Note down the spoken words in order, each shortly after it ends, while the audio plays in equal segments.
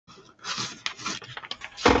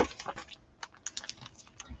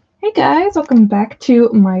Hey guys, welcome back to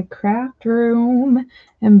my craft room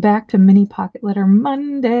and back to Mini Pocket Letter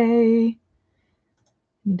Monday.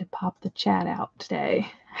 Need to pop the chat out today.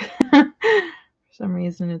 For some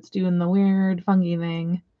reason it's doing the weird funky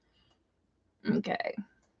thing. Okay.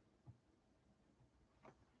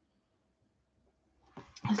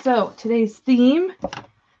 So today's theme,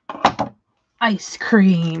 ice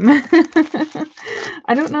cream.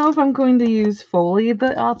 I don't know if I'm going to use fully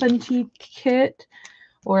the Authentique kit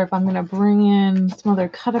or if I'm going to bring in some other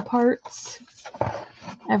cut-aparts. I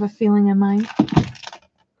have a feeling I might.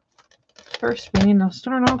 First, we need to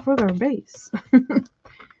start off with our base.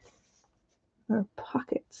 Our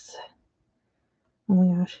pockets. Oh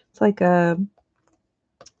my gosh. It's like a...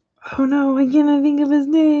 Oh no, I cannot think of his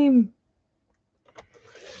name.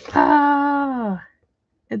 Ah!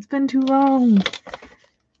 It's been too long.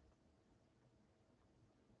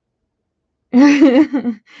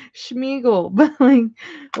 Schmeagol. But like,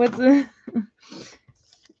 what's the...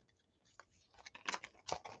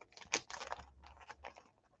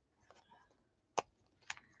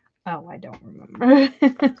 Oh, I don't remember.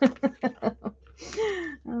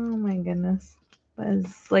 Oh my goodness.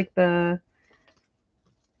 It's like the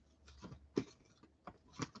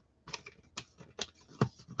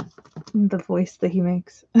voice that he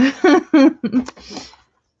makes.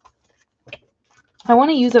 I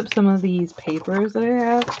want to use up some of these papers that I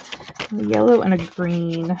have. A yellow and a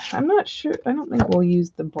green. I'm not sure. I don't think we'll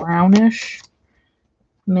use the brownish.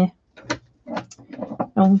 Meh.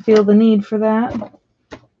 Don't feel the need for that.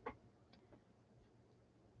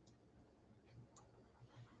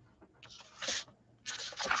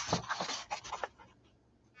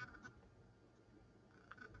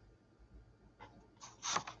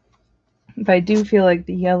 If I do feel like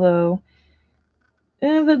the yellow,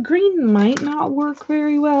 the green might not work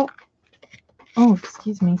very well. Oh,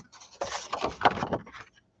 excuse me.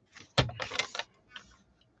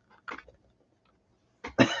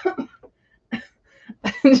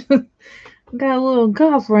 Got a little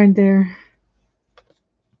cough right there.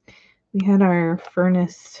 We had our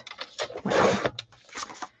furnace, well,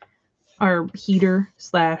 our heater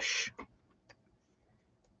slash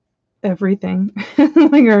everything,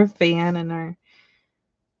 like our fan and our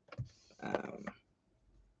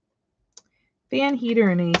fan, heater,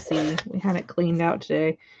 and AC. We had it cleaned out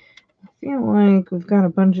today. I feel like we've got a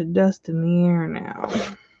bunch of dust in the air now.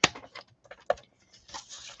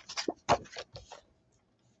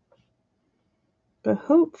 But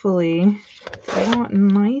hopefully I want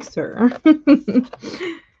nicer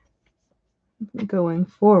going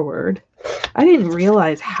forward. I didn't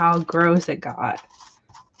realize how gross it got.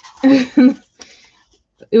 It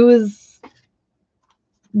was,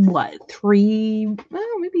 what, 3,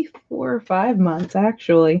 well, maybe 4 or 5 months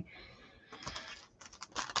actually.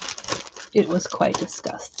 It was quite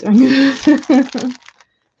disgusting. I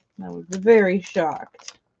was very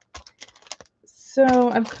shocked.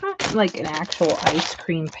 So I've got like an actual ice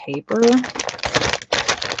cream paper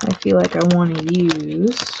I feel like I want to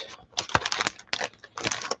use.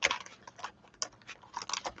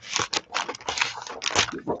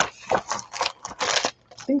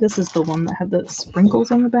 I think this is the one that had the sprinkles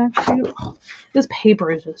on the back too. Oh, this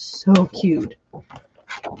paper is just so cute.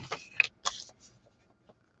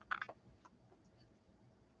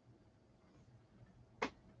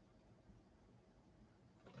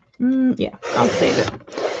 Yeah, I'll save it.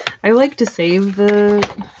 I like to save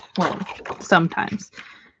well, sometimes.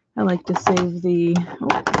 I like to save the,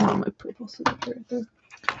 my purple signature right there.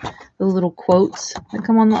 The little quotes that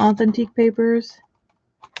come on the Authentique papers.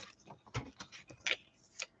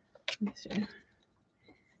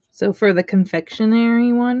 So for the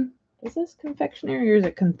confectionery one, is this confectionery or is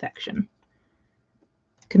it confection?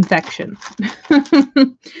 Confection.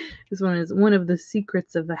 This one is one of the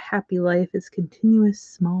secrets of a happy life is continuous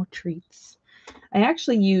small treats. I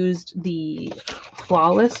actually used the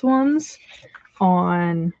flawless ones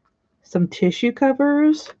on some tissue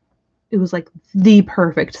covers. It was like the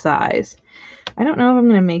perfect size. I don't know if I'm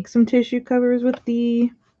going to make some tissue covers with the...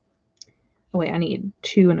 Oh wait, I need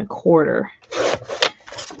 2 1/4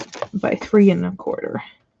 by 3 1/4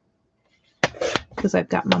 because I've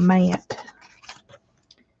got my mat.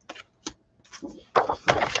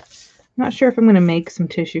 I'm not sure if I'm going to make some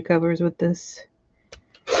tissue covers with this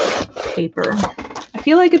paper. I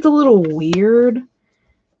feel like it's a little weird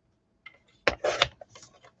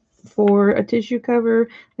for a tissue cover.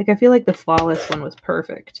 Like, I feel like the flawless one was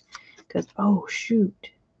perfect because, oh shoot.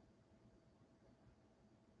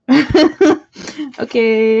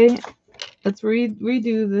 Okay, let's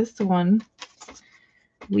redo this one.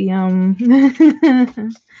 We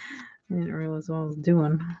I didn't realize what I was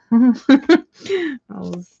doing. I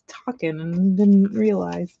was talking and didn't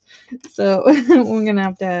realize. So we're gonna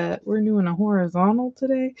have to. We're doing a horizontal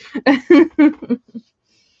today, or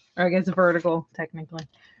I guess vertical technically.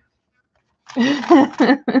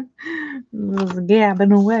 Was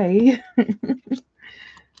gabbing away.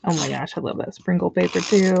 Oh my gosh, I love that sprinkle paper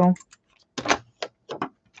too.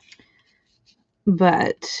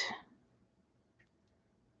 But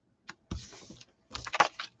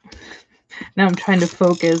now I'm trying to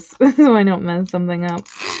focus so I don't mess something up.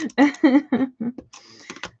 Oh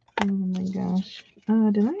my gosh.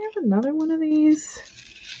 Did I have another one of these?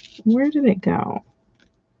 Where did it go?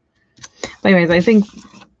 But anyways, I think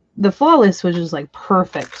the Flawless was just like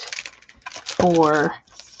perfect for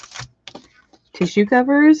tissue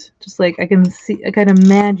covers. Just like I can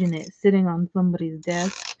imagine it sitting on somebody's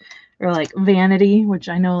desk, or like vanity, which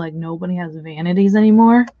I know like nobody has vanities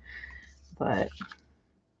anymore, but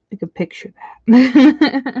I could picture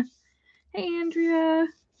that. Hey Andrea,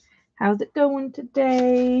 how's it going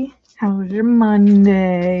today? How's your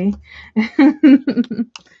Monday?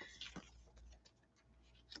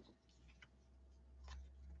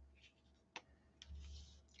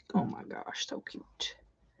 Oh my gosh, so cute.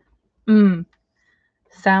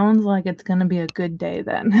 Sounds like it's gonna be a good day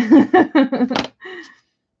then.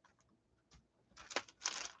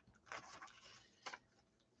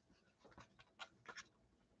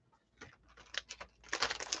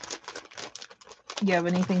 You have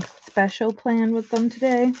anything special planned with them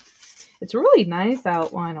today? It's really nice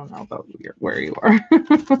out. Well, I don't know about where you are.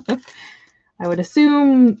 I would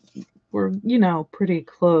assume we're, pretty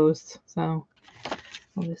close. So I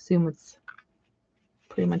would assume it's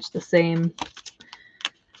pretty much the same.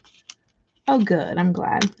 Oh, good. I'm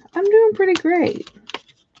glad. I'm doing pretty great.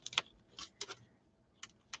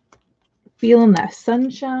 Feeling that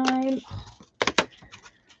sunshine.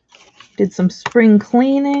 Did some spring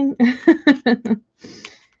cleaning.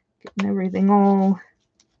 Getting everything all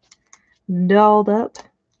dolled up.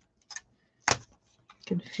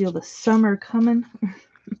 Can feel the summer coming.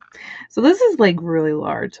 So this is like really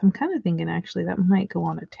large. I'm kind of thinking actually that might go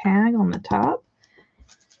on a tag on the top.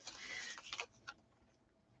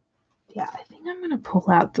 Yeah, I think I'm going to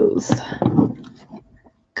pull out those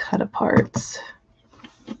cut aparts.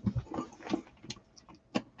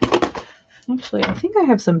 Actually, I think I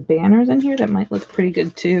have some banners in here that might look pretty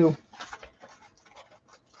good too.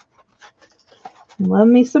 Love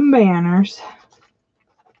me some banners.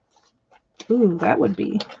 Ooh, that would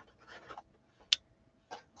be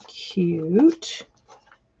cute.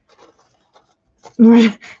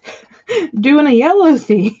 We're doing a yellow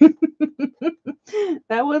scene.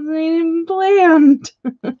 That wasn't even planned.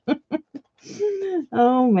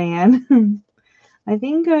 Oh man. I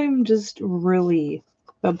think I'm just really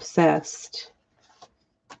obsessed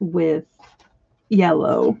with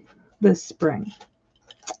yellow this spring.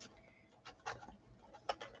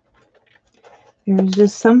 There's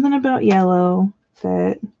just something about yellow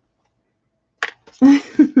that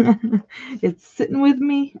it's sitting with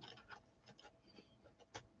me.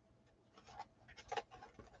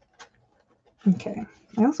 Okay,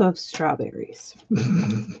 I also have strawberries.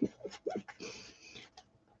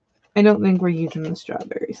 I don't think we're using the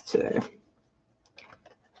strawberries today.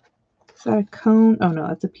 Is that a cone? Oh no,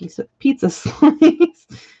 that's a piece of pizza slice.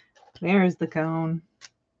 There's the cone.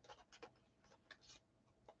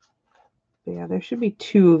 But yeah, there should be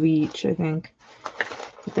 2 of each, I think.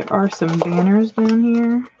 But there are some banners down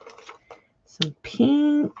here. Some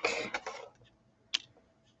pink.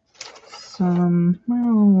 Some,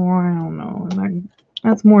 well, I don't know.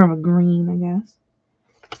 That's more of a green, I guess.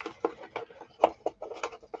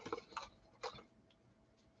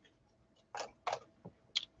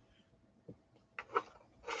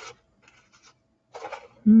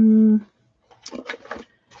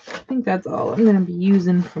 I think that's all I'm going to be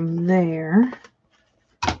using from there.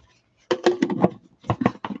 I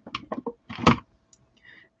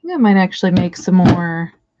think I might actually make some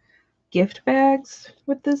more gift bags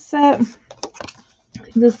with this set. I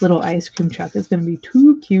think this little ice cream truck is going to be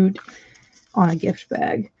too cute on a gift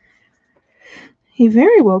bag. He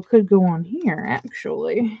very well could go on here,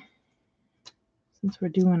 actually. Since we're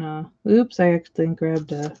doing a... Oops, I accidentally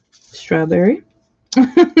grabbed a strawberry.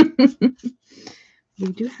 We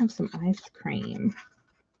do have some ice cream.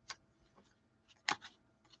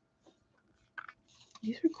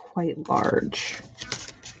 These are quite large.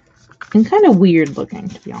 And kind of weird looking,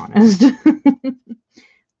 to be honest.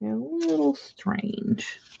 They're a little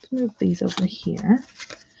strange. Let's move these over here.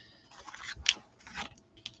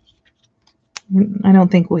 I don't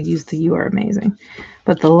think we'll use the You Are Amazing.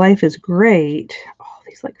 But the Life is Great. Oh,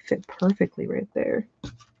 these like fit perfectly right there.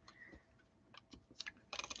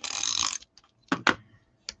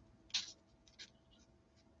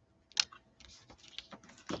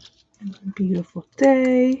 beautiful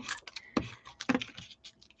day.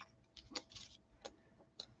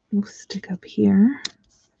 We'll stick up here.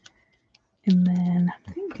 And then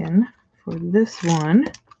I'm thinking for this one,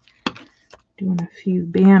 doing a few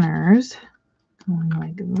banners going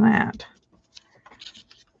like that.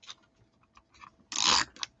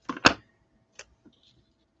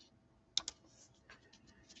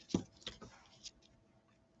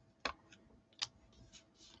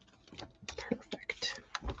 Perfect.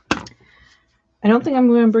 I don't think I'm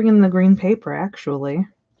going to bring in the green paper, actually.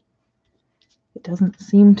 It doesn't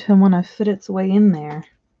seem to want to fit its way in there.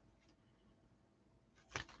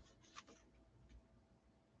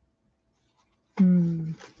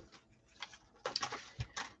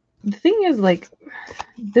 The thing is, like,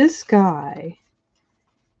 this guy,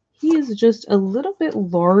 he is just a little bit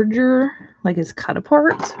larger, like his cut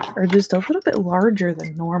aparts are just a little bit larger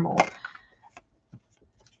than normal. At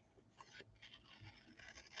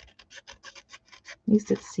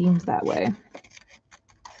least it seems that way.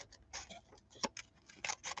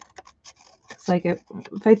 It's like if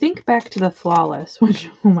I think back to the Flawless, which,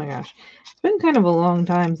 oh my gosh, it's been kind of a long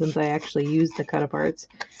time since I actually used the cut aparts.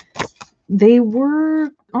 They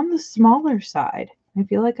were on the smaller side. I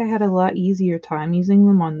feel like I had a lot easier time using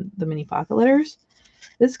them on the mini pocket letters.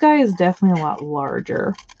 This guy is definitely a lot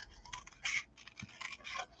larger.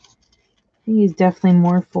 I think he's definitely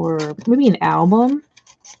more for maybe an album.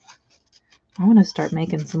 I want to start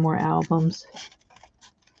making some more albums.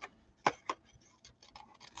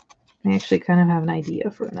 I actually kind of have an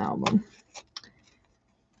idea for an album.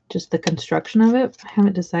 Just the construction of it. I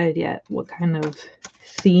haven't decided yet what kind of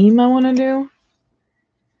theme I want to do.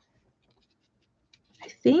 I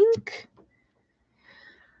think...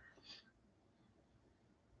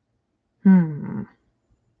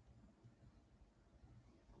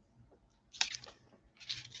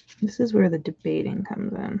 This is where the debating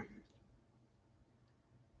comes in.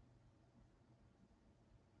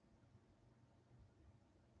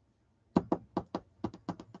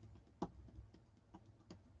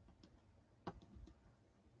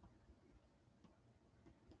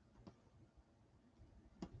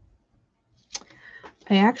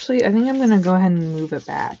 I think I'm going to go ahead and move it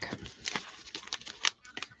back.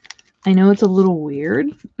 I know it's a little weird.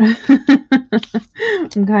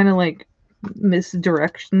 I'm kind of like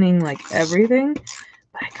misdirectioning like everything,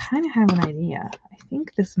 but I kind of have an idea. I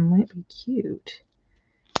think this might be cute.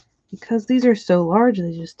 Because these are so large,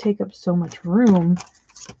 they just take up so much room.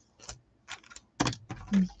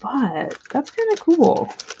 But that's kind of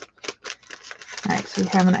cool. Alright, so we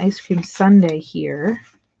have an ice cream sundae here.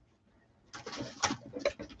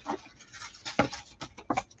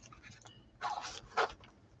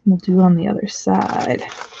 We'll do on the other side.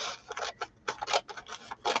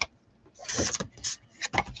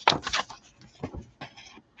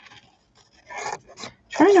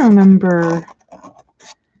 Trying to remember,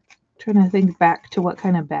 trying to think back to what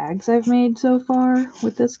kind of bags I've made so far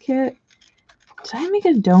with this kit. Did I make a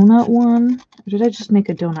donut one? Or did I just make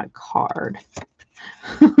a donut card?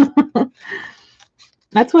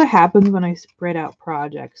 That's what happens when I spread out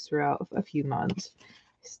projects throughout a few months.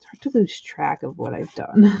 I start to lose track of what I've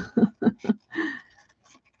done.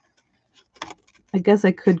 I guess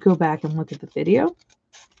I could go back and look at the video.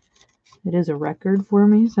 It is a record for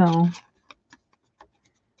me, so it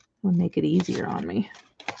would make it easier on me.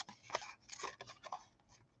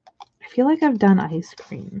 I feel like I've done ice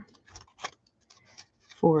cream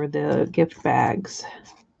for the gift bags,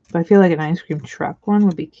 but I feel like an ice cream truck one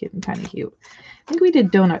would be cute and kind of cute. I think we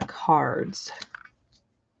did donut cards.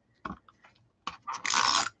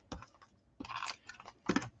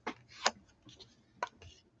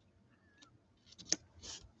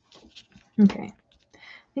 Okay,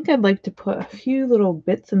 I think I'd like to put a few little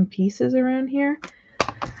bits and pieces around here.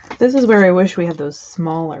 This is where I wish we had those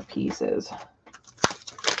smaller pieces.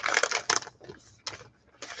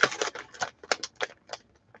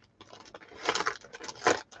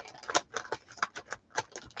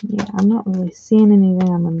 Yeah, I'm not really seeing anything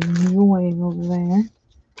I'm enjoying over there.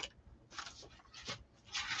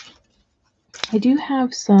 I do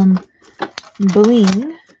have some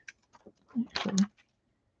bling. Actually.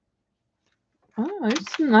 Oh,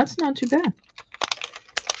 that's not too bad.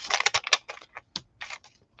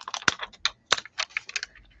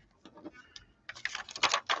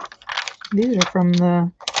 These are from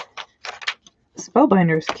the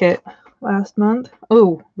Spellbinders kit last month.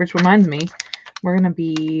 Oh, which reminds me, we're going to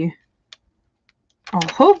be,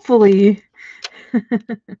 hopefully,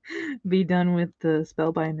 be done with the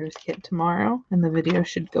Spellbinders kit tomorrow, and the video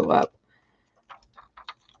should go up.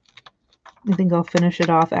 I think I'll finish it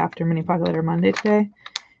off after Mini Pocket Letter Monday today, and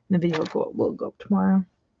the video will go up tomorrow.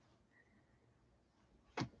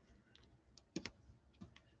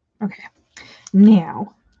 Okay.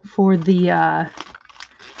 Now for the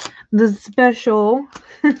special,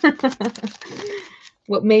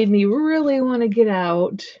 what made me really want to get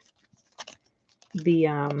out the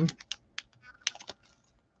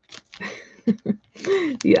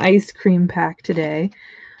the ice cream pack today.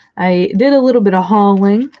 I did a little bit of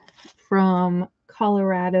hauling from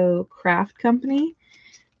Colorado Craft Company.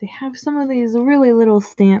 They have some of these really little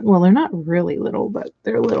stamp. Well, they're not really little, but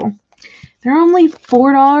they're little. They're only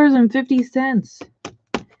 $4.50.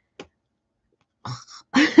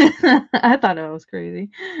 I thought it was crazy.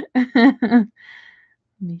 Let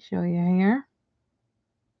me show you here.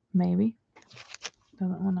 Maybe.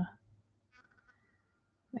 Doesn't want to.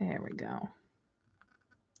 There we go.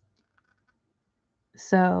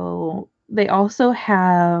 So they also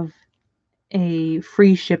have a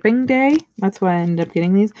free shipping day. That's why I ended up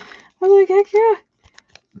getting these. I was like, heck yeah.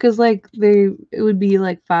 Because like it would be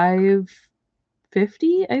like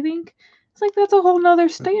 $5.50, I think. It's like that's a whole nother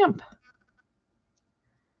stamp.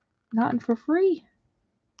 Gotten for free.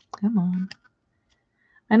 Come on.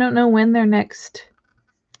 I don't know when their next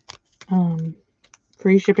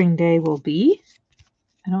free shipping day will be.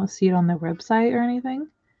 I don't see it on their website or anything.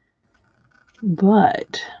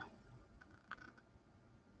 But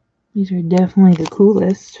these are definitely the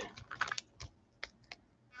coolest.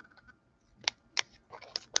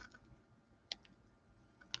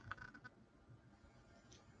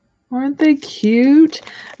 Aren't they cute?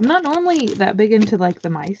 I'm not normally that big into like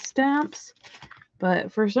the mice stamps,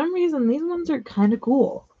 but for some reason these ones are kind of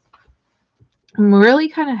cool. I'm really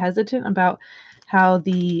kind of hesitant about how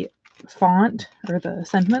the font or the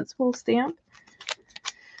sentiments will stamp,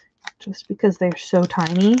 just because they're so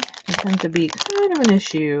tiny. It tends to be kind of an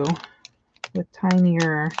issue with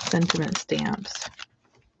tinier sentiment stamps.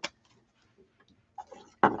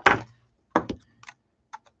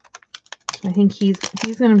 I think he's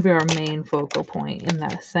going to be our main focal point in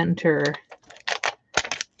that center.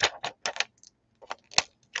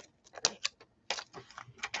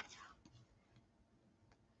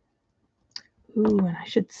 Ooh, and I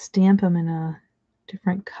should stamp him in a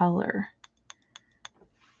different color.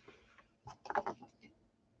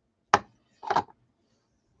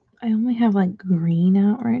 I only have like green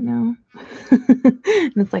out right now.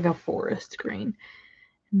 And it's like a forest green.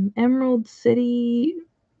 And Emerald City.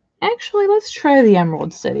 Actually, let's try the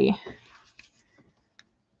Emerald City.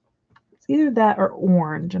 It's either that or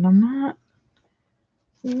orange, and I'm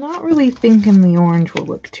not really thinking the orange will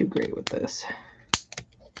look too great with this.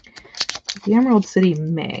 The Emerald City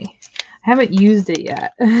may. I haven't used it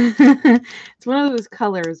yet. It's one of those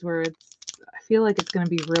colors where I feel like it's going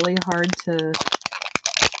to be really hard to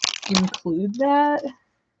include that.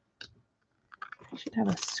 I should have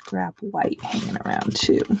a scrap white hanging around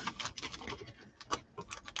too.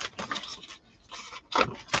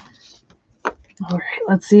 All right,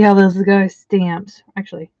 let's see how this guy stamps.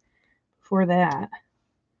 Actually, before that,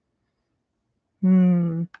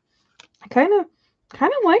 I kind of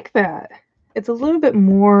like that. It's a little bit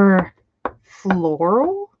more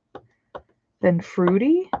floral than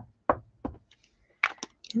fruity.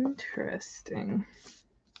 Interesting.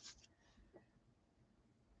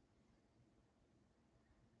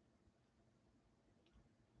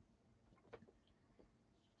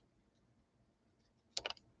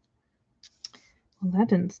 Well, that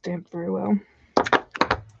didn't stamp very well.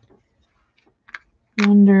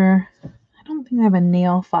 Wonder, I don't think I have a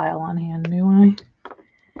nail file on hand, do I?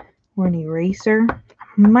 Or an eraser?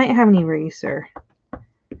 I might have an eraser.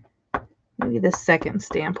 Maybe the second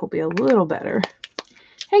stamp will be a little better.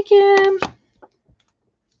 Hey, Kim!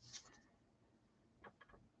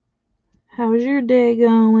 How's your day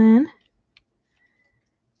going?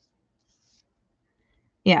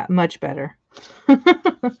 Yeah, much better. I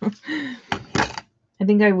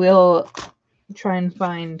think I will try and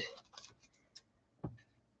find...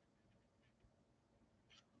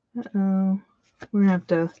 Uh-oh. We're going to have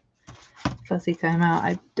to fussy time out.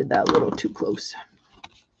 I did that a little too close.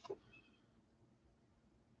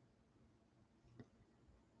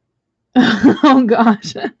 Oh,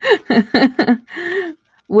 gosh.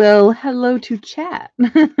 Well, hello to chat.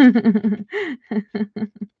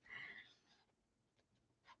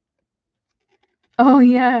 Oh,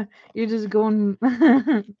 yeah. You're just going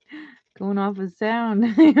off of sound.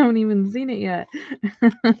 I haven't even seen it yet.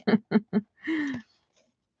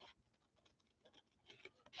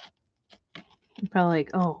 I'm probably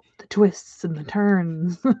like, oh, the twists and the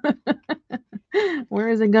turns. Where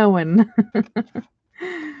is it going?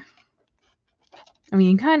 I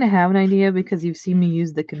mean, you kind of have an idea because you've seen me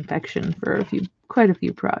use the confection for quite a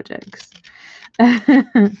few projects.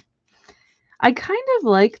 I kind of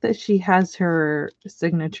like that she has her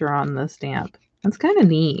signature on the stamp. That's kind of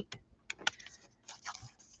neat.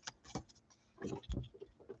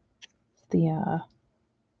 The,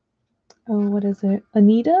 oh, what is it?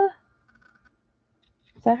 Anita?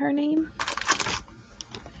 Is that her name?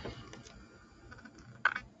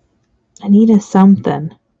 Anita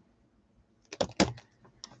something.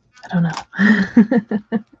 I don't know.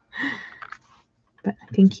 But I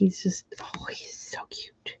think he's just, oh, he's so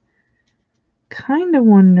cute. Kind of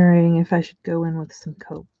wondering if I should go in with some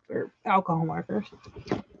Coke or alcohol markers.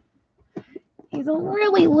 He's a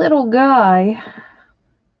really little guy.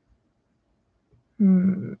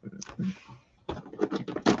 I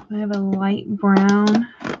have a light brown.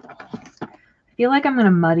 I feel like I'm going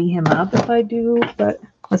to muddy him up if I do, but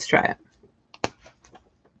let's try it.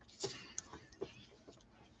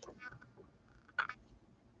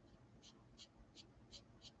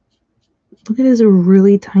 Look at his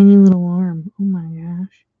really tiny little arm. Oh my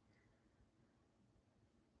gosh.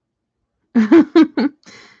 I'm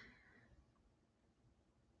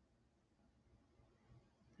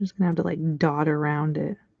just going to have to like dot around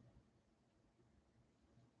it.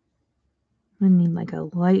 I need like a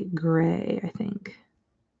light gray, I think.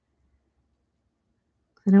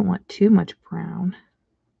 I don't want too much brown.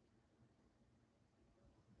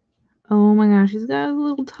 Oh my gosh, he's got his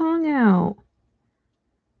little tongue out.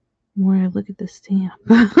 The more I look at the stamp.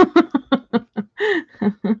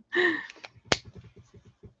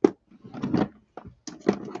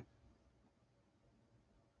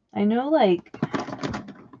 I know, like,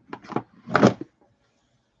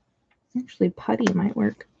 actually putty might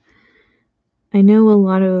work. I know a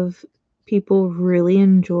lot of people really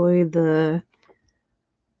enjoy the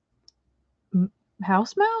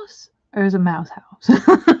house mouse, or is it mouse house?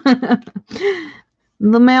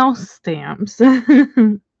 The mouse stamps.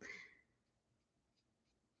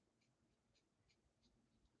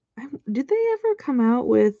 Did they ever come out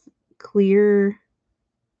with clear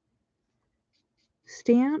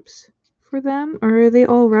stamps for them, or are they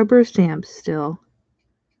all rubber stamps still?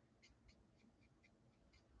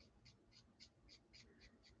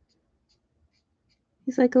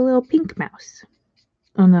 He's like a little pink mouse.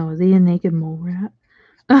 Oh no, is he a naked mole rat?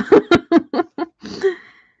 It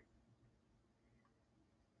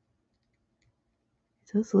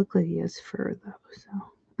does look like he has fur though, so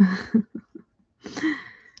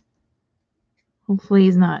hopefully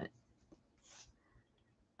he's not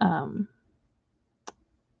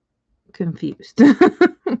confused.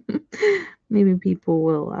 Maybe people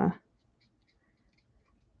will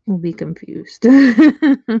be confused.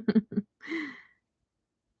 I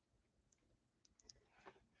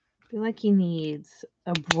feel like he needs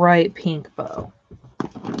a bright pink bow.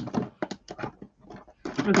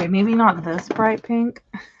 Okay, maybe not this bright pink.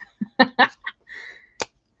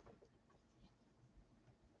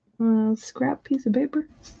 Scrap piece of paper.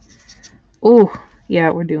 Oh,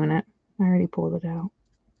 yeah, we're doing it. I already pulled it out.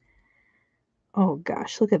 Oh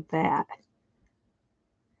gosh, look at that.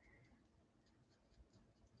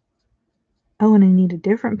 Oh, and I need a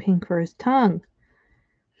different pink for his tongue.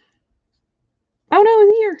 Oh no,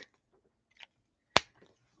 his ear.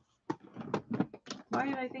 Why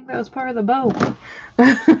did I think that was part of the bow?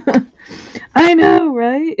 I know,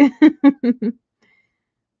 right?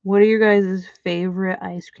 What are your guys' favorite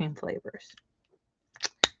ice cream flavors?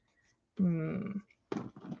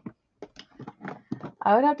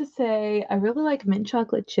 I would have to say I really like mint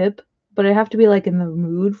chocolate chip, but I have to be like in the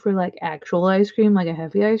mood for like actual ice cream, like a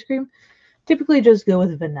heavy ice cream. Typically just go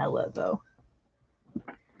with vanilla though.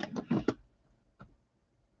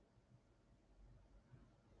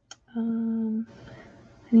 I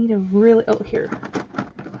need a really, oh here.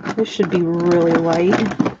 This should be really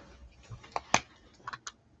light.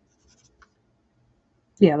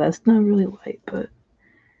 Yeah, that's not really light, but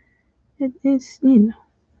it's, you know.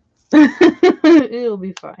 It'll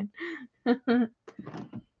be fine.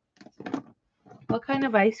 What kind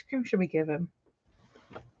of ice cream should we give him?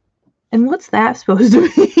 And what's that supposed to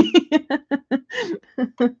be?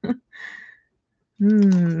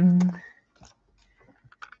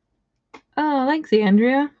 Oh, thanks,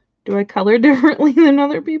 Andrea. Do I color differently than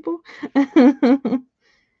other people?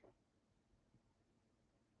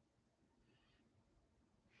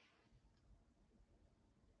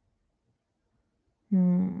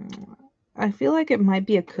 I feel like it might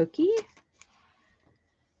be a cookie.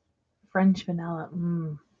 French vanilla.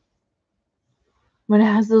 When it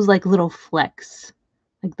has those like little flecks,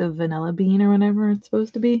 like the vanilla bean or whatever it's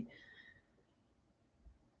supposed to be.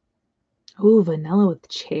 Ooh, vanilla with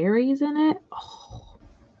cherries in it. Oh,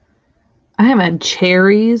 I haven't had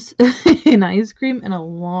cherries in ice cream in a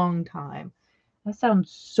long time. That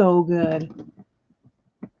sounds so good.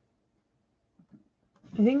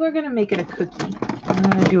 I think we're going to make it a cookie. I'm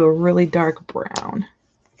going to do a really dark brown.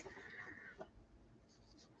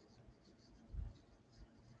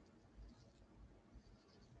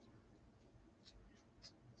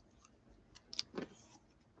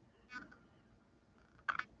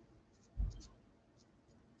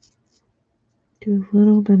 Do a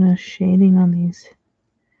little bit of shading on these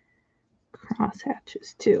cross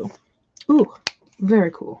hatches too. Ooh, very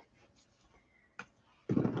cool.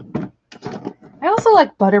 I also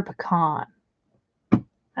like butter pecan.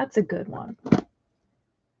 That's a good one.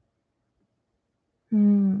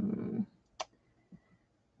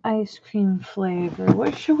 Ice cream flavor.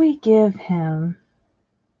 What should we give him?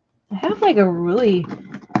 I have like a really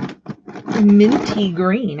minty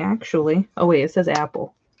green, actually. Oh wait, it says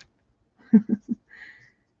apple.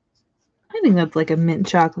 I think that's like a mint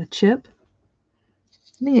chocolate chip.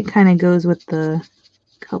 I think it kind of goes with the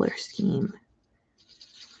color scheme.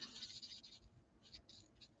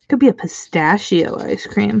 Could be a pistachio ice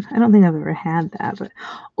cream. I don't think I've ever had that, but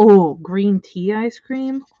oh, green tea ice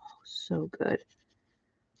cream. Oh, so good.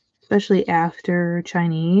 Especially after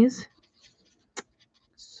Chinese.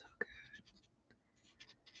 So good.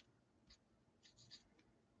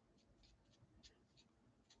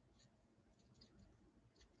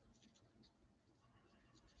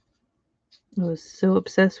 I was so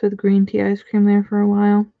obsessed with green tea ice cream there for a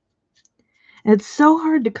while. And it's so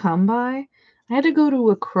hard to come by. I had to go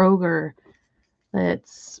to a Kroger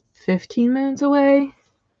that's 15 minutes away.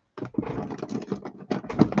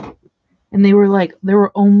 And they were like, there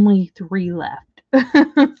were only 3 left. I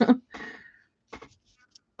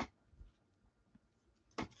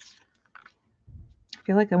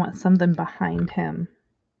feel like I want something behind him.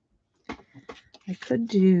 I could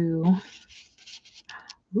do...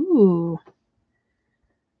 Ooh.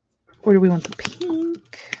 Or do we want the pink?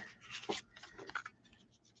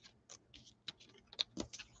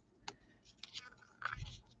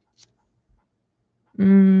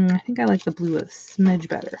 I think I like the blue a smidge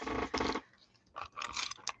better.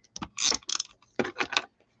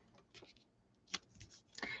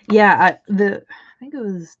 Yeah, I think it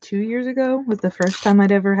was 2 years ago was the first time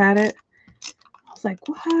I'd ever had it. I was like,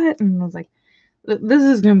 what? And I was like, this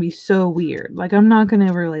is going to be so weird. Like, I'm not going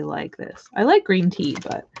to really like this. I like green tea,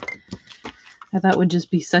 but I thought it would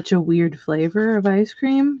just be such a weird flavor of ice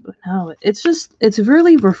cream. But no, it's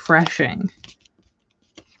really refreshing.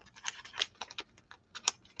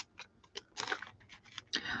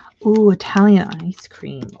 Ooh, Italian ice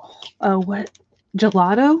cream. Oh, what?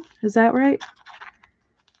 Gelato? Is that right?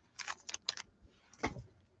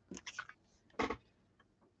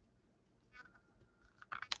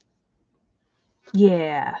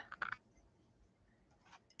 Yeah.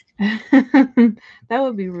 That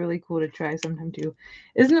would be really cool to try sometime too.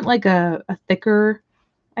 Isn't it like a thicker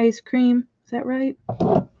ice cream? Is that right?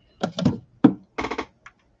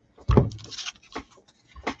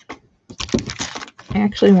 I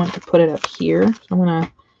actually want to put it up here. So I'm going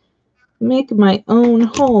to make my own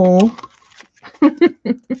hole.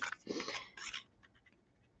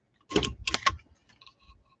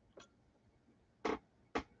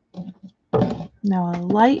 Now a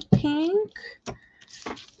light pink,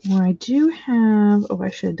 where I do have, oh, I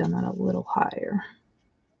should have done that a little higher.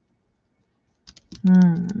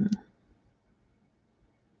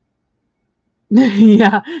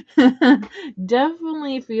 Yeah,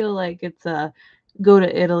 definitely feel like it's a go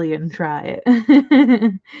to Italy and try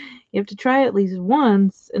it. You have to try it at least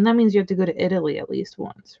once, and that means you have to go to Italy at least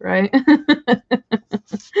once, right?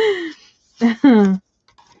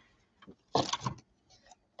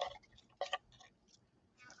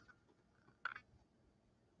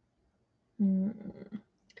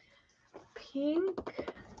 Pink.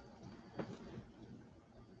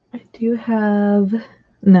 I do have...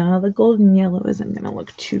 No, the golden yellow isn't going to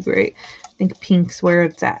look too great. I think pink's where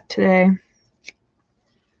it's at today.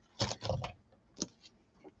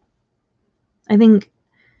 I think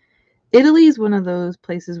Italy is one of those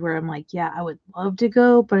places where I'm like, yeah, I would love to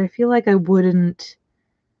go, but I feel like I wouldn't.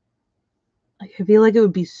 Like, I feel like it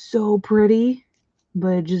would be so pretty,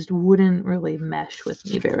 but it just wouldn't really mesh with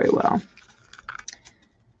me very well.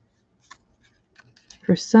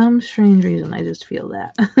 For some strange reason, I just feel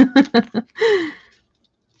that.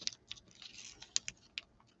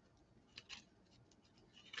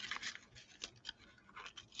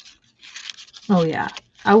 Oh, yeah.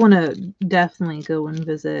 I want to definitely go and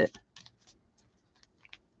visit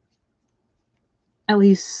at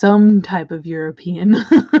least some type of European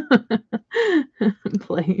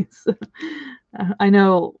place. I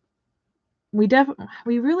know we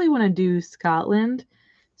really want to do Scotland.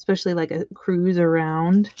 especially like a cruise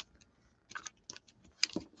around.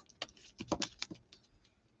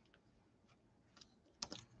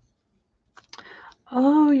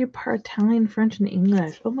 Oh, you're part Italian, French, and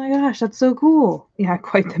English. Oh my gosh, that's so cool. Yeah,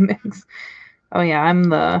 quite the mix. Oh yeah, I'm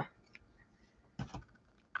the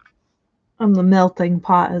melting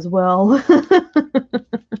pot as well.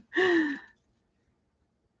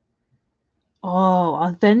 Oh,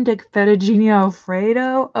 authentic fettuccine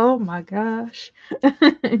alfredo. Oh my gosh.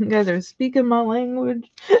 You guys are speaking my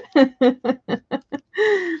language.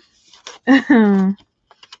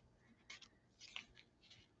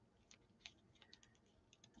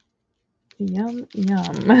 Yum,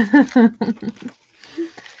 yum.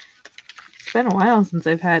 It's been a while since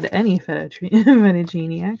I've had any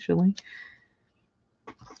fettuccine, actually.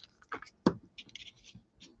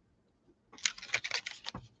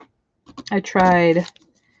 I tried,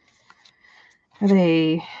 what are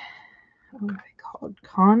they called?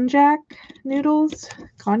 Cognac noodles?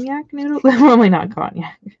 Cognac noodles? Probably not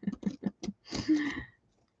cognac.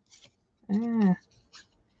 Ah.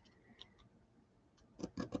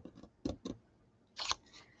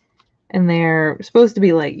 And they're supposed to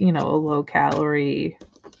be like, you know, a low calorie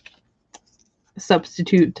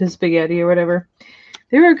substitute to spaghetti or whatever.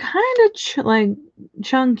 They were kind of like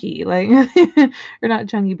chunky, like, or not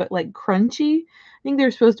chunky, but like crunchy. I think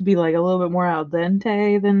they're supposed to be like a little bit more al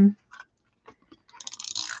dente than.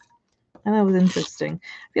 And that was interesting.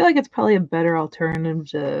 I feel like it's probably a better alternative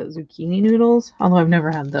to zucchini noodles, although I've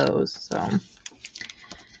never had those, so.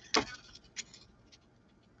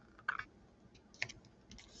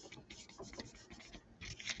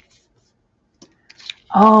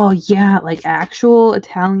 Oh, yeah, like actual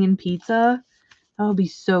Italian pizza. That would be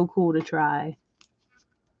so cool to try.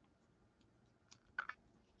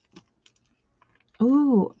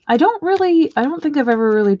 Ooh, I don't think I've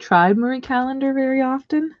ever really tried Marie Callender very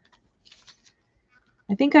often.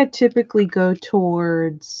 I think I typically go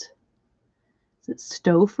towards, is it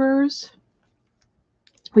Stouffer's?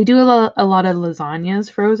 We do a lot of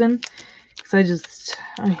lasagnas frozen, because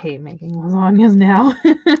I hate making lasagnas now.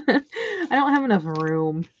 I don't have enough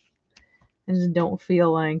room. I just don't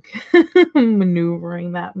feel like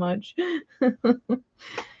maneuvering that much.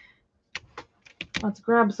 Let's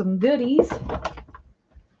grab some goodies.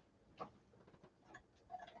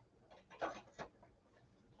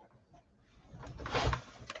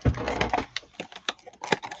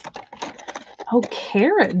 Oh,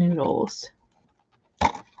 carrot noodles.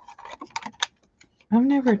 I've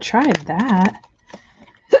never tried that.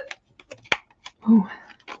 Oh.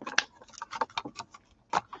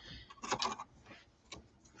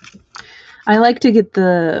 I like to get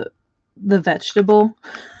the vegetable,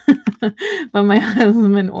 but my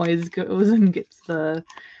husband always goes and gets the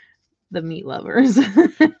meat lovers.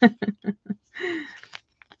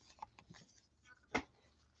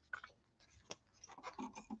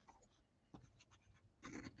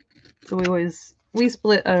 So we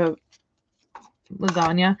split a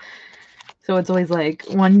lasagna. So it's always like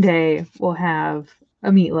one day we'll have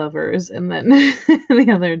a meat lovers, and then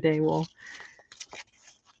the other day we'll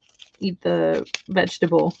eat the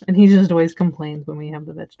vegetable. And he just always complains when we have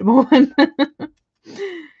the vegetable one.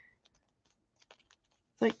 It's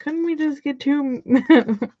like, couldn't we just get two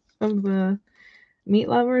of the meat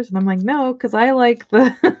lovers? And I'm like, no, because I like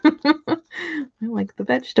the I like the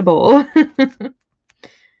vegetable.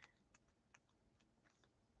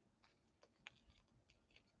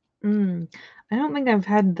 I don't think I've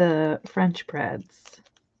had the French breads.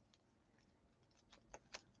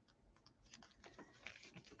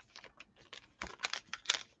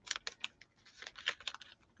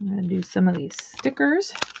 I'm going to do some of these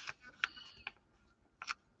stickers.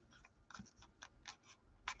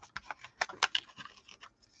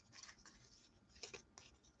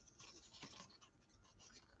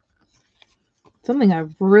 Something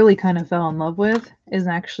I've really kind of fell in love with is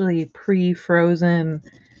actually pre-frozen,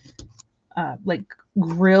 like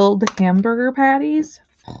grilled hamburger patties.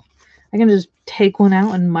 I can just take one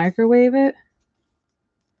out and microwave it.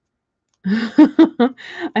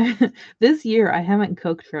 This year, I haven't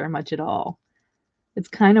cooked very much at all. It's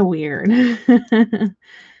kind of weird.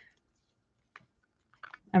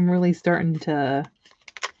 I'm really starting to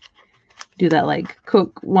do that, like,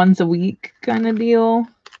 cook once a week kind of deal.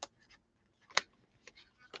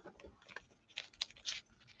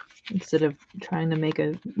 Instead of trying to make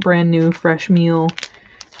a brand new fresh meal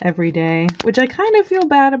every day, which I kind of feel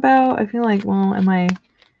bad about. I feel like, well, am I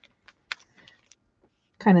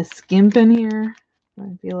kind of skimping here?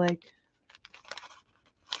 I feel like,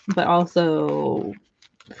 but also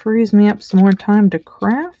frees me up some more time to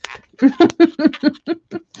craft.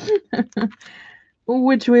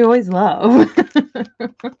 which we always love.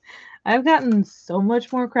 I've gotten so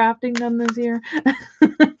much more crafting done this year.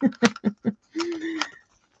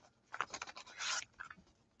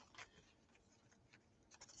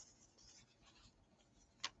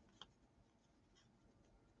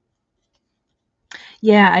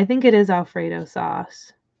 Yeah, I think it is Alfredo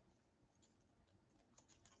sauce.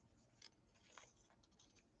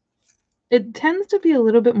 It tends to be a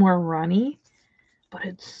little bit more runny, but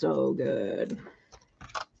it's so good.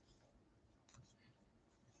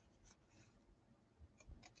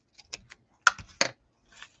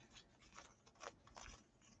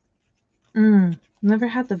 Never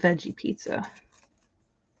had the veggie pizza.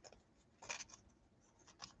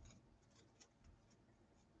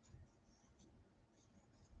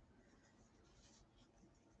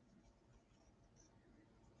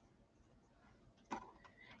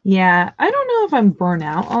 Yeah, I don't know if I'm burnt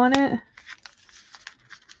out on it.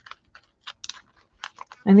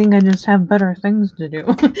 I think I just have better things to do.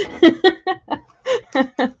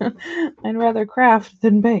 I'd rather craft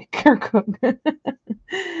than bake or cook.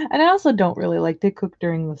 And I also don't really like to cook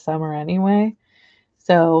during the summer anyway.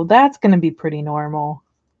 So that's going to be pretty normal.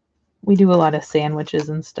 We do a lot of sandwiches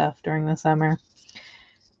and stuff during the summer.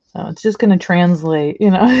 So it's just going to translate,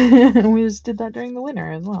 you know. We just did that during the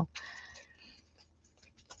winter as well.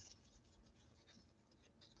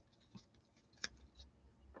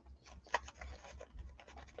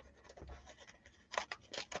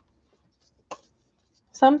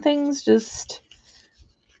 Some things just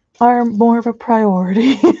are more of a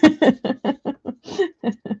priority. I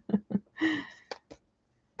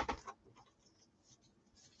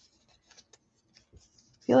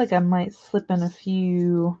feel like I might slip in a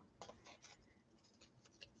few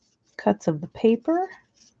cuts of the paper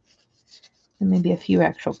and maybe a few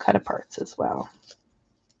actual cut aparts as well.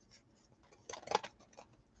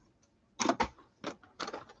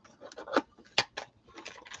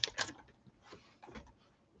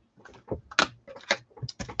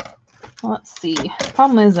 Well, let's see.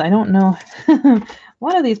 Problem is, I don't know.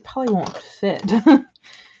 One of these probably won't fit.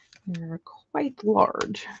 They're quite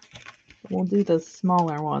large. We'll do the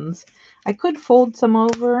smaller ones. I could fold some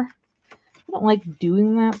over. I don't like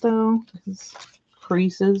doing that though. It's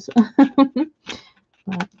creases. But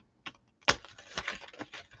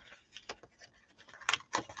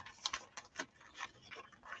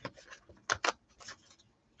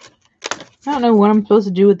I don't know what I'm supposed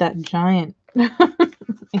to do with that giant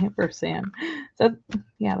ampersand.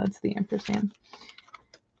 Yeah, that's the ampersand.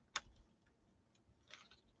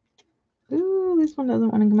 Ooh, this one doesn't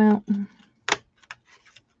want to come out.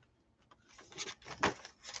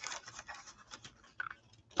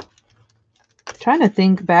 Trying to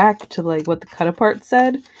think back to like what the cut apart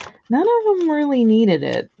said. None of them really needed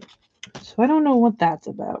it. So I don't know what that's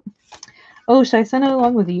about. Oh, should I send it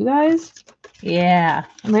along with you guys? Yeah,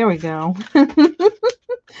 there we go.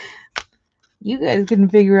 You guys can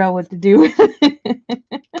figure out what to do with it.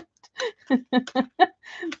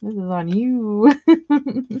 This is on you.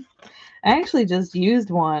 I actually just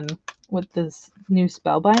used one with this new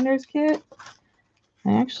Spellbinders kit.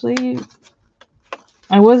 I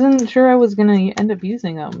wasn't sure I was going to end up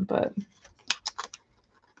using them, but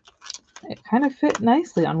it kind of fit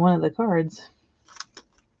nicely on one of the cards.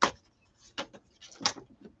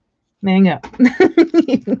 There you go.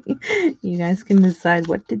 You guys can decide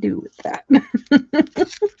what to do with that.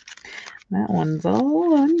 That one's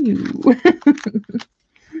all on you.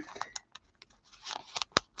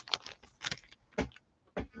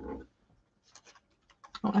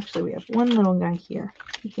 Oh, actually, we have one little guy here.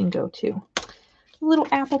 He can go too. A little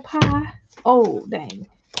apple pie. Oh, dang.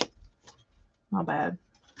 Not bad.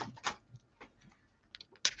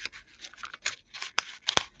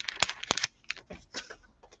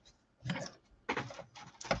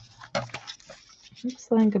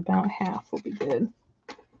 Looks like about half will be good.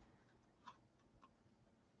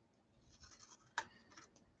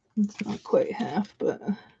 It's not quite half, but...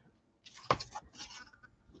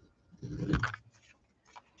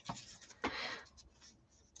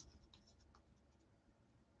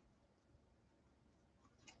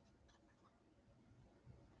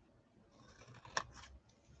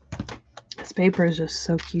 This paper is just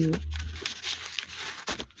so cute.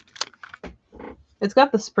 It's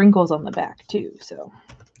got the sprinkles on the back too, so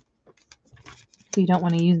you don't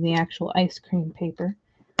want to use the actual ice cream paper.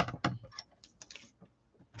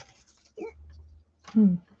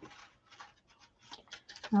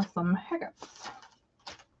 Now some hiccups.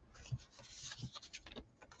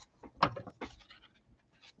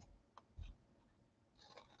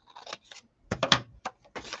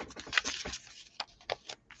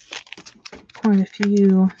 Quite a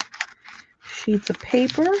few sheets of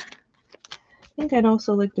paper. I think I'd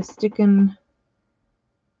also like to stick in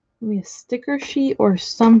maybe a sticker sheet or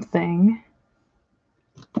something.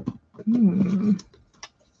 The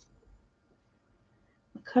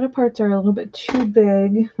cut-aparts are a little bit too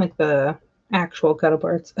big, like the actual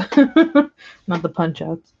cut-aparts, not the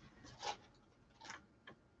punch-outs.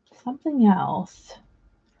 Something else.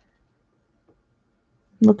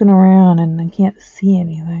 Looking around and I can't see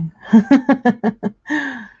anything.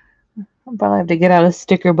 I'll probably have to get out a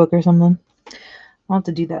sticker book or something. I'll have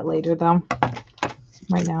to do that later though.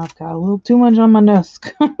 Right now I've got a little too much on my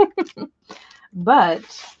desk. But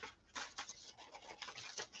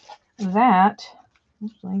that,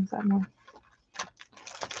 actually, is that more?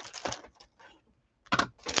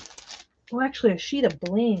 Well, actually, a sheet of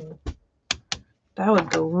bling. That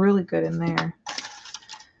would go really good in there.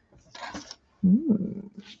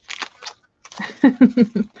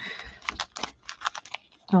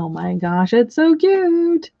 Oh my gosh, it's so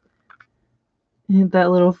cute. And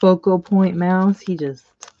that little focal point mouse, he is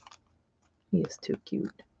too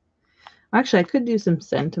cute. Actually, I could do some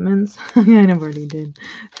sentiments. I already did.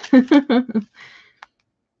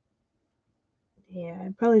 Yeah,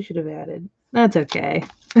 I probably should have added. That's okay.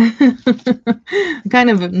 I kind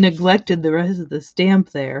of neglected the rest of the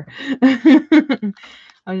stamp there. I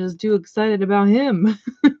was just too excited about him.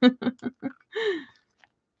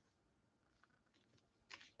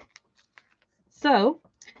 So,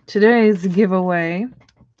 today's giveaway.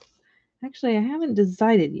 Actually, I haven't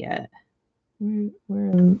decided yet.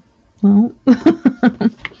 Well,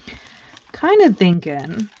 kind of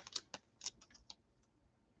thinking.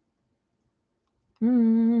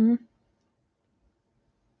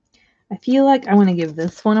 I feel like I want to give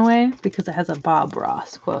this one away because it has a Bob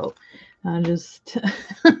Ross quote.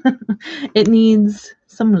 It needs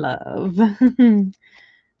some love.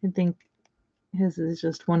 I think his is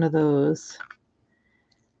just one of those.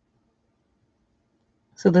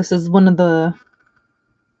 So this is one of the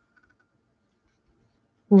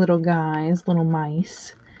little guys, little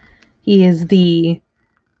mice. He is the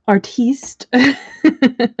artiste. So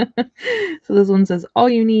this one says, all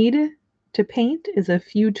you need to paint is a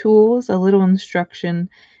few tools, a little instruction,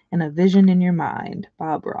 and a vision in your mind.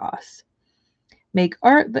 Bob Ross. Make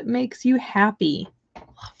art that makes you happy.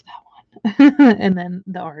 Love that one. And then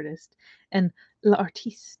the artist. And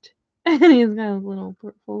l'artiste. And he's got a little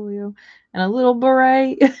portfolio and a little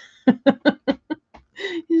beret.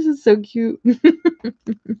 He's just so cute.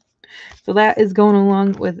 So that is going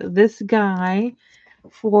along with this guy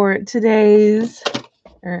for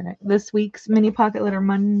this week's Mini Pocket Letter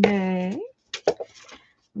Monday.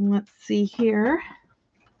 Let's see here.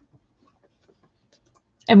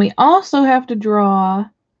 And we also have to draw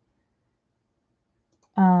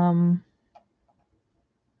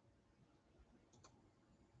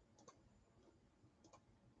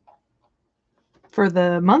for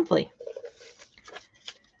the monthly.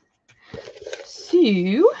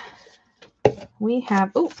 So we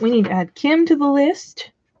have, we need to add Kim to the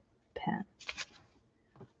list. Pen.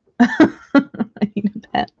 I need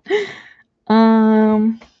a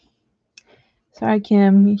pen. Sorry,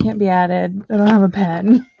 Kim, you can't be added. I don't have a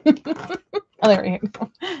pen. Oh, there we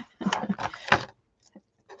go.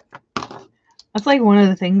 That's like one of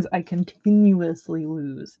the things I continuously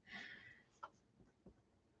lose.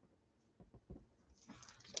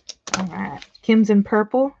 All right. Kim's in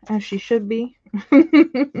purple, as she should be.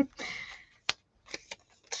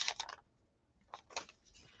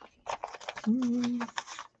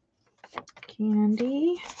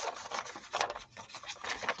 Candy.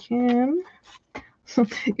 Kim.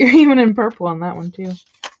 You're even in purple on that one, too.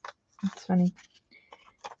 That's funny.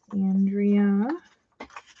 Andrea.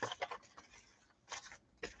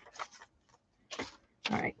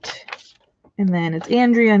 All right. And then it's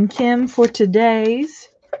Andrea and Kim for today's.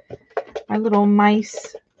 My little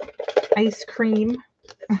mice ice cream.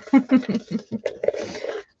 Let's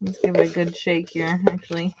give it a good shake here,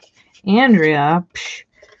 actually. Andrea,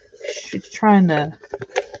 she's trying to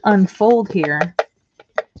unfold here.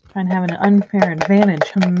 Trying to have an unfair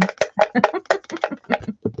advantage.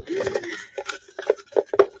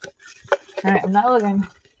 Alright, I'm not looking.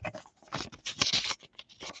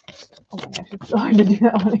 Oh my gosh, it's so hard to do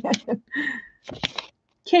that one again.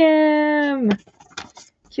 Kim!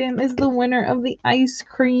 Kim is the winner of the ice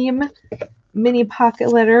cream mini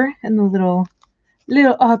pocket letter and the little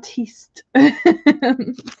artiste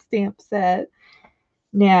stamp set.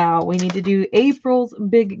 Now we need to do April's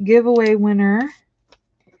big giveaway winner.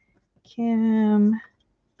 Kim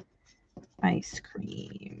ice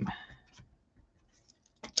cream.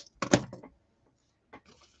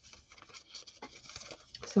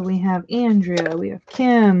 So we have Andrea, we have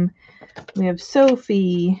Kim, We have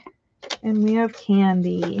Sophie. And we have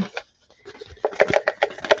Candy.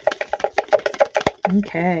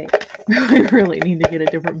 Okay. I really need to get a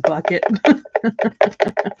different bucket.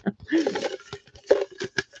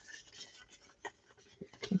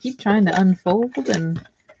 I keep trying to unfold and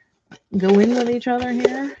go in with each other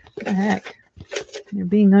here. What the heck? You're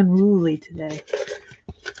being unruly today.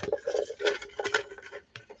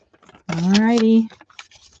 Alrighty.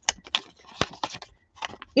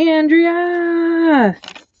 Andrea!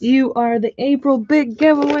 You are the April Big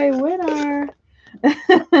Giveaway winner!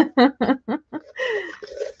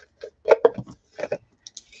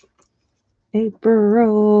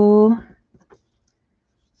 April.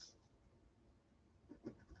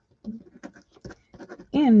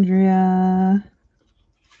 Andrea.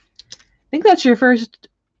 I think that's your first,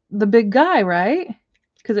 the big guy, right?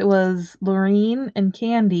 Because it was Lorene and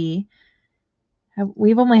Candy.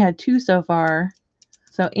 We've only had 2 so far.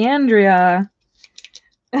 So, Andrea,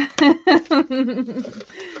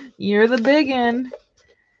 you're the biggin.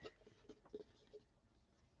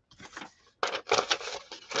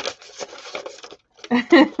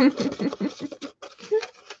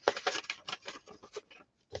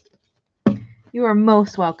 You are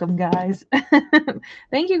most welcome, guys.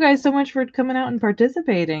 Thank you guys so much for coming out and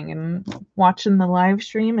participating and watching the live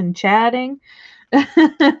stream and chatting.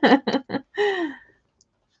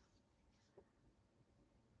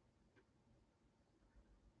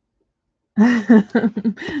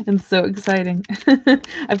 It's so exciting.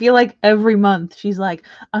 I feel like every month she's like,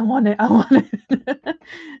 I want it, I want it.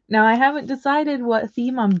 Now I haven't decided what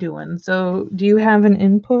theme I'm doing. So do you have an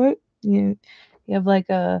input? You have like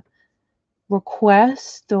a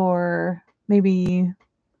request or maybe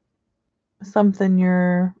something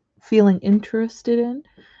you're feeling interested in?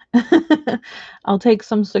 I'll take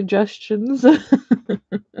some suggestions. I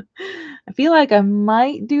feel like I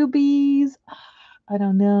might do bees. I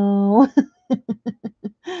don't know.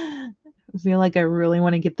 I feel like I really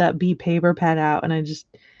want to get that bee paper pad out, and I just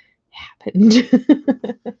happened.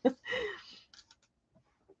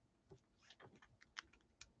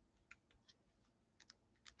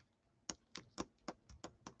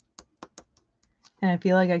 And I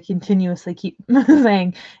feel like I continuously keep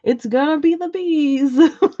saying, it's gonna be the bees.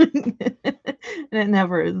 And it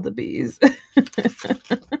never is the bees.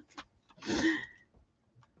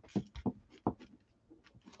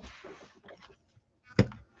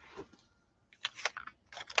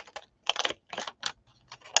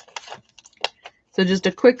 So just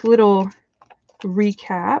a quick little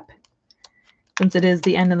recap, since it is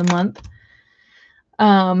the end of the month.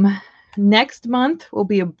 Next month will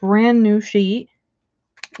be a brand new sheet,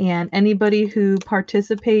 and anybody who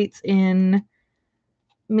participates in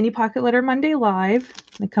Mini Pocket Letter Monday Live,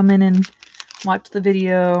 they come in and watch the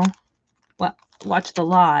video, watch the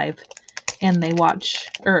live, and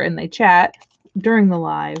they chat during the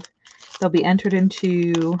live. They'll be entered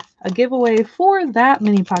into a giveaway for that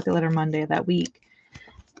Mini Pocket Letter Monday that week,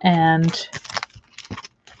 and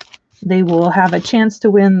they will have a chance to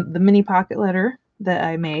win the mini pocket letter that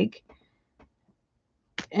I make.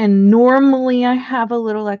 And normally I have a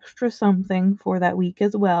little extra something for that week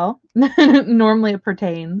as well. Normally it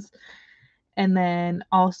pertains. And then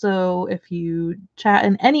also, if you chat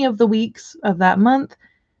in any of the weeks of that month,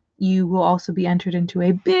 you will also be entered into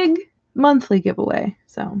a big monthly giveaway.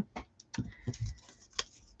 So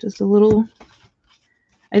just a little,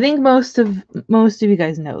 I think most of you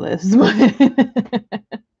guys know this, but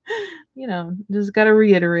you know, just got to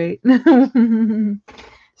reiterate.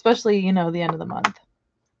 Especially, you know, the end of the month.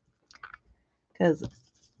 Because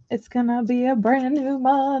it's gonna be a brand new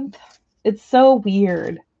month. It's so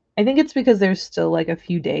weird. I think it's because there's still like a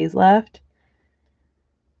few days left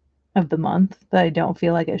of the month that I don't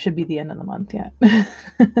feel like it should be the end of the month yet.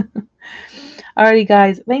 Alrighty,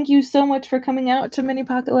 guys. Thank you so much for coming out to Mini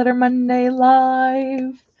Pocket Letter Monday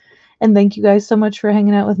Live. And thank you guys so much for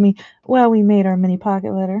hanging out with me while we made our mini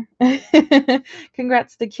pocket letter.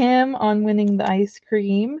 Congrats to Kim on winning the ice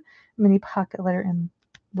cream mini pocket letter and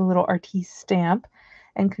the little artiste stamp.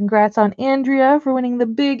 And congrats on Andrea for winning the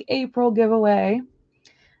big April giveaway.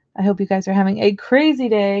 I hope you guys are having a crazy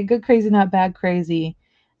day. Good crazy, not bad crazy.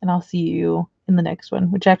 And I'll see you in the next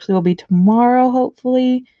one, which actually will be tomorrow,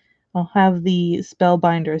 hopefully. I'll have the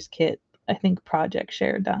Spellbinders kit, I think, project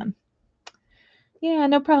share done. Yeah,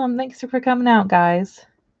 no problem. Thanks for coming out, guys.